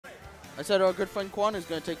I said our good friend Quan is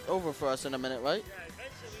going to take over for us in a minute, right?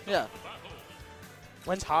 Yeah.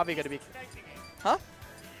 When's Javi going to be? Huh?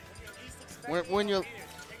 When you're...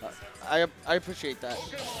 I appreciate that.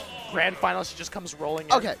 Grand final, she just comes rolling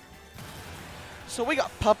in. Okay. So we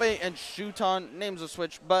got Puppeh and Shuton. Names will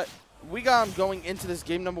switch, but we got them going into this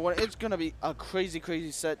game number 1. It's going to be a crazy,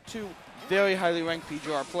 crazy set. 2 very highly ranked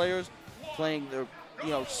PGR players playing their,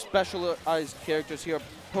 specialized characters here.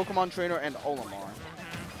 Pokemon Trainer and Olimar.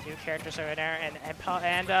 New characters over there,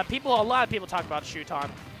 and people. A lot of people talk about Shuton,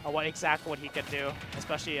 what he can do,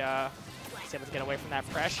 especially he's able to get away from that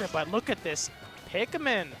pressure. But look at this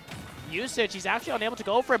Pikmin usage. He's actually unable to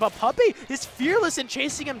go for it, but Puppeh is fearless in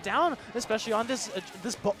chasing him down, especially on this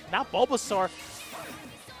not Bulbasaur,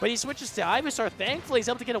 but he switches to Ivysaur. Thankfully, he's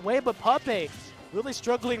able to get away, but Puppeh really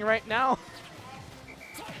struggling right now.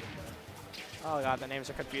 Oh god, the names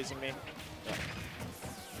are confusing me.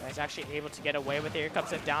 He's actually able to get away with it. Here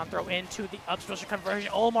comes a down throw into the up special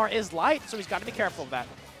conversion. Olimar is light, so he's got to be careful of that.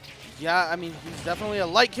 Yeah, I mean, he's definitely a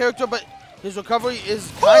light character, but his recovery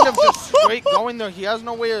is kind of just straight going there. He has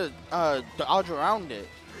no way to dodge around it.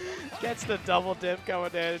 Gets the double dip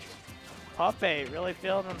going in. Puppeh really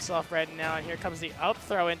feeling himself right now, and here comes the up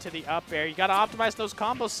throw into the up air. You got to optimize those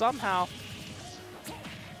combos somehow.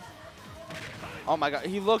 Oh my god,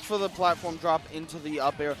 he looked for the platform drop into the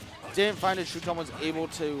up air. Didn't find it. Shuton was able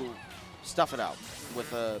to stuff it out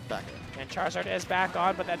with a back air. And Charizard is back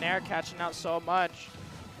on, but that Nair catching out so much.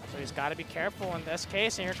 So he's got to be careful in this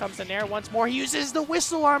case. And here comes the Nair once more. He uses the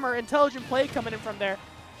Whistle Armor. Intelligent play coming in from there.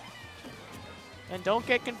 And don't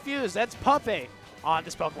get confused. That's Puppeh on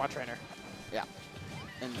this Pokemon Trainer. Yeah.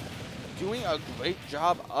 And doing a great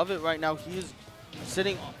job of it right now. He's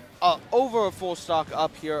sitting over a full stock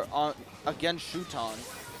up here on against Shuton.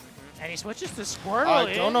 And he switches to Squirtle.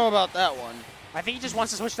 I don't know about that one. I think he just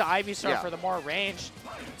wants to switch to Ivysaur for the more range.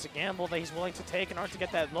 It's a gamble that he's willing to take in order to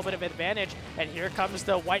get that little bit of advantage. And here comes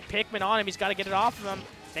the white Pikmin on him. He's got to get it off of him.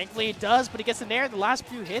 Thankfully he does, but he gets in there. The last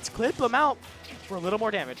few hits clip him out for a little more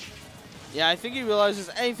damage. Yeah, I think he realizes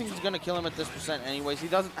anything's going to kill him at this percent anyways. He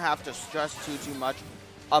doesn't have to stress too much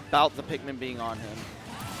about the Pikmin being on him.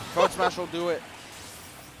 Throat Smash will do it.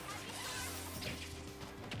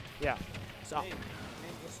 Yeah. So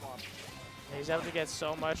he's able to get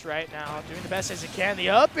so much right now, doing the best as he can. The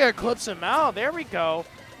up air clips him out. There we go.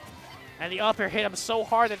 And the up air hit him so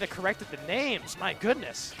hard that they corrected the names. My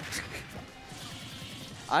goodness.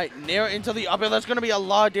 All right, Nair into the up air. That's going to be a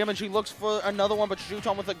lot of damage. He looks for another one, but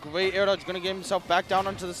Shuton with a great air dodge going to get himself back down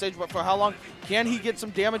onto the stage. But for how long can he get some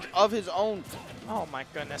damage of his own? Oh my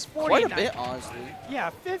goodness. Quite a bit, honestly.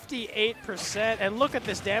 Yeah, 58%. And look at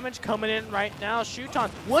this damage coming in right now. Shuton,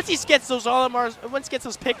 once he gets those Olimars, once he gets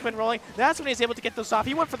those Pikmin rolling, that's when he's able to get those off.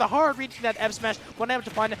 He went for the hard reaching that F smash, wasn't able to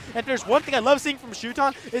find it. And if there's one thing I love seeing from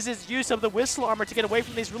Shuton is his use of the Whistle Armor to get away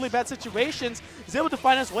from these really bad situations. He's able to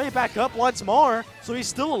find his way back up once more, so he's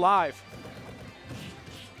still alive.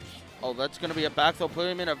 Oh, that's going to be a back throw,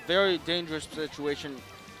 putting him in a very dangerous situation.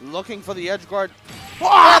 Looking for the edge guard.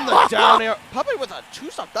 And the down air. Puppeh with a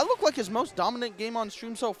 2-stop. That looked like his most dominant game on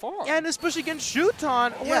stream so far. And especially against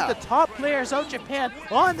Shuton, one of the top players of Japan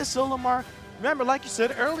on the Olimar. Remember, like you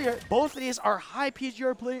said earlier, both of these are high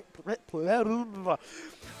PGR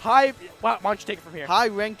why don't you take it from here?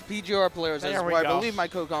 High-ranked PGR players, as I believe my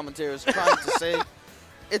co-commentator is trying to say.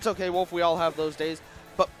 It's okay, Wolf. We all have those days.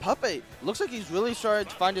 But Puppeh looks like he's really started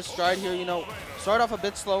to find his stride here. You know, started off a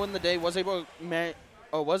bit slow in the day, was able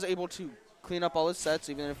to clean up all his sets,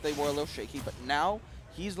 even if they were a little shaky. But now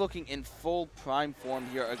he's looking in full prime form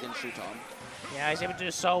here against Shuton. Yeah, he's able to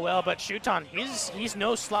do so well. But Shuton, he's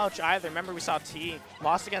no slouch either. Remember, we saw T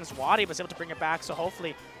lost against Wadi, but was able to bring it back. So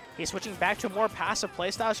hopefully he's switching back to a more passive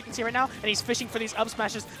playstyle, as you can see right now. And he's fishing for these up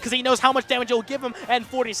smashes because he knows how much damage it will give him. And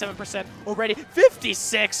 47% already.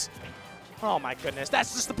 56%. Oh my goodness,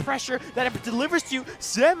 that's just the pressure that it delivers to you.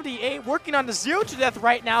 78, working on the 0 to death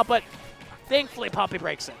right now, but thankfully Puppeh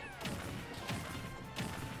breaks it.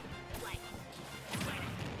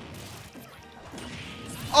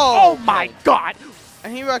 Oh my god!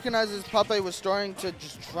 And he recognizes Puppeh was starting to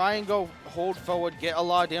just try and go hold forward, get a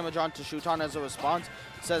lot of damage onto Shuton as a response.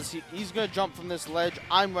 Says he's going to jump from this ledge.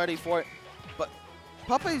 I'm ready for it. But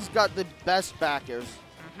Puppeh's got the best back airs.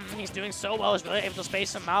 He's doing so well. He's really able to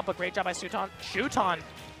space him out, but great job by Shuton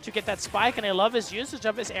to get that spike, and I love his usage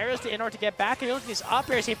of his arrows in order to get back. And you look at these up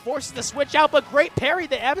airs, he forces the switch out, but great parry.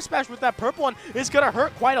 The F smash with that purple one is going to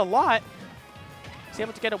hurt quite a lot. He's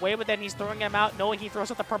able to get away with it, and he's throwing him out, knowing he throws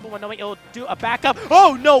out the purple one, knowing it'll do a backup.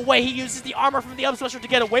 Oh, no way. He uses the armor from the up smasher to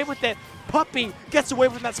get away with it. Puppeh gets away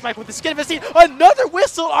from that spike with the skin of his teeth. Another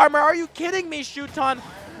Whistle Armor. Are you kidding me, Shuton?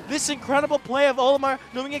 This incredible play of Olimar,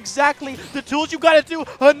 knowing exactly the tools you got to do.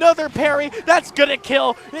 Another parry. That's going to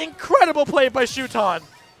kill. Incredible play by Shuton.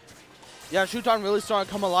 Yeah, Shuton really starting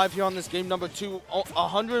to come alive here on this game number 2.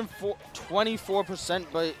 124%,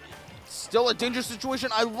 but still a dangerous situation.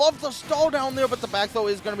 I love the stall down there, but the back throw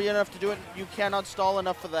is going to be enough to do it. You cannot stall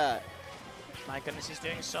enough for that. My goodness, he's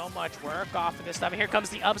doing so much work off of this stuff. And here comes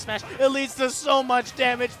the up smash. It leads to so much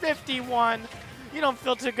damage. 51. You don't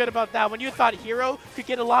feel too good about that. When you thought Hero could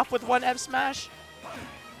get it off with one up smash,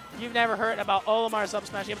 you've never heard about Olimar's up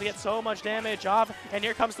smash able to get so much damage off. And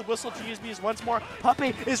here comes the whistle to use bees once more.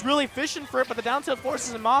 Puppeh is really fishing for it, but the down tilt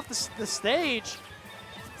forces him off the stage.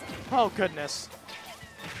 Oh, goodness.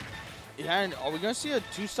 Yeah, and are we going to see a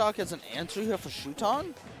 2-stock as an answer here for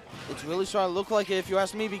Shuton? It's really starting to look like it, if you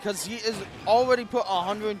ask me, because he is already put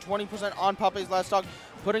 120% on Puppeh's last stock,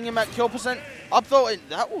 putting him at kill percent up throw, and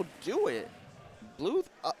that will do it. Blue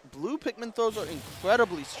Pikmin throws are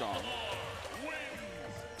incredibly strong.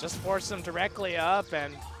 Just force him directly up,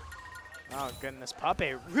 and oh goodness,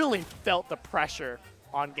 Puppeh really felt the pressure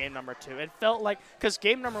on game number 2. It felt like, because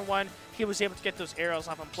game number 1, he was able to get those arrows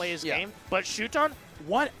off and play his game, but Shuton,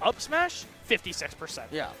 one up smash, 56%.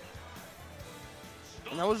 Yeah.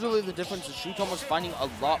 And that was really the difference. Shuton was finding a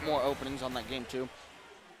lot more openings on that game too.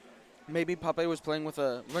 Maybe Puppeh was playing with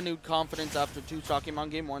a renewed confidence after 2-stocking on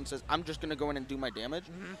game 1, says, I'm just going to go in and do my damage.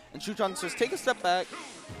 And Shuton says, take a step back.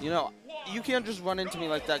 You know, you can't just run into me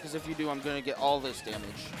like that, because if you do, I'm going to get all this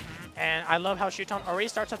damage. And I love how Shuton already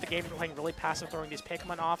starts off the game playing really passive, throwing these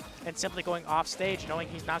Pikmin off and simply going off stage, knowing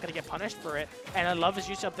he's not going to get punished for it. And I love his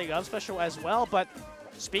use of the up special as well. But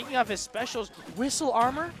speaking of his specials, Whistle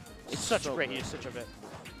Armor, it's such a great usage of it.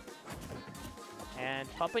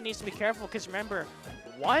 And Puppeh needs to be careful, because remember,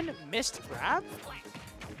 one missed grab,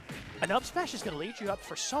 an up smash is going to lead you up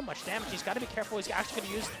for so much damage. He's got to be careful. He's actually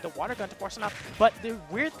going to use the water gun to force him out. But the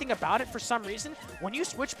weird thing about it, for some reason, when you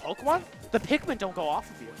switch Pokemon, the Pikmin don't go off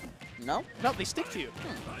of you. No? No, they stick to you,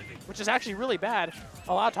 which is actually really bad.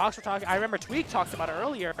 A lot of talks were talking. I remember Tweak talked about it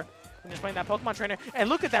earlier when he was playing that Pokemon trainer. And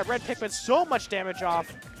look at that red Pikmin, so much damage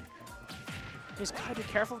off. He's got to be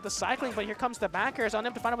careful with the cycling, but here comes the back airs on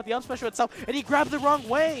him to find out what the up special itself, and he grabbed the wrong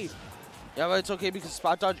way. Yeah, but it's okay, because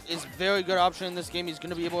spot dodge is a very good option in this game. He's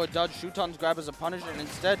going to be able to dodge Shuton's grab as a punish and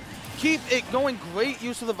instead keep it going. Great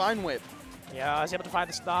use of the Vine Whip. Yeah, I was able to find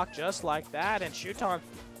the stock just like that, and Shuton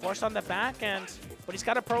forced on the back end, but he's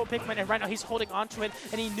got a pro Pikmin, and right now he's holding onto it,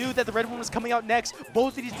 and he knew that the red one was coming out next.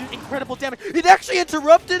 Both of these do incredible damage. It actually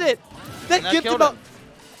interrupted it. That gifted him out.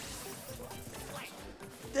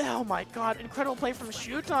 Oh my god, incredible play from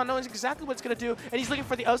Shuton, knows exactly what it's going to do, and he's looking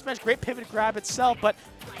for the up smash, great pivot grab itself, but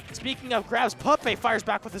speaking of grabs, Puppeh fires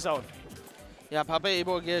back with his own. Yeah, Puppeh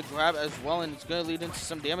able to get a grab as well, and it's going to lead into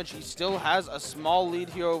some damage. He still has a small lead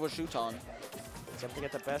here over Shuton. He's able to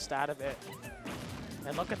get the best out of it.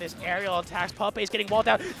 And look at this aerial attacks. Puppeh is getting walled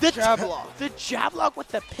down. The jab lock. The jab lock with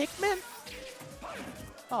the Pikmin?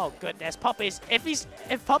 Oh goodness,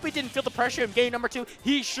 if Puppeh didn't feel the pressure in game number 2,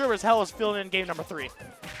 he sure as hell is feeling it in game number 3.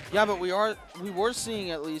 Yeah, but we were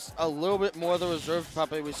seeing at least a little bit more of the reserved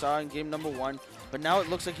Puppeh we saw in game number 1. But now it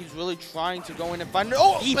looks like he's really trying to go in and find it.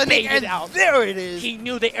 Oh, he baited out. There it is. He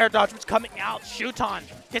knew the air dodge was coming out. Shuton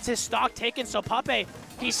gets his stock taken, so Puppeh,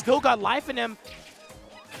 he's still got life in him.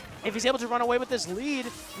 If he's able to run away with this lead,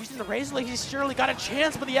 using the Razor League, he's surely got a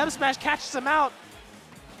chance, but the M Smash catches him out.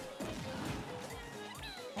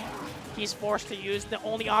 He's forced to use the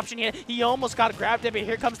only option he had. He almost got grabbed it, but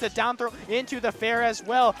here comes the down throw into the fair as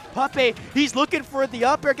well. Puppeh, he's looking for the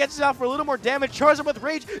up air, gets it out for a little more damage. Charges him with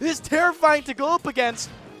rage. It is terrifying to go up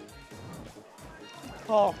against.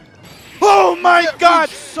 Oh. Oh my god!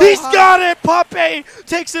 So he's got it! Puppeh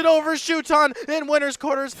takes it over Shuton in winner's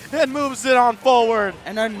quarters and moves it on forward.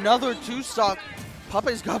 And another 2-stock.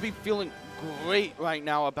 Puppeh's got to be feeling great right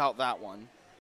now about that one.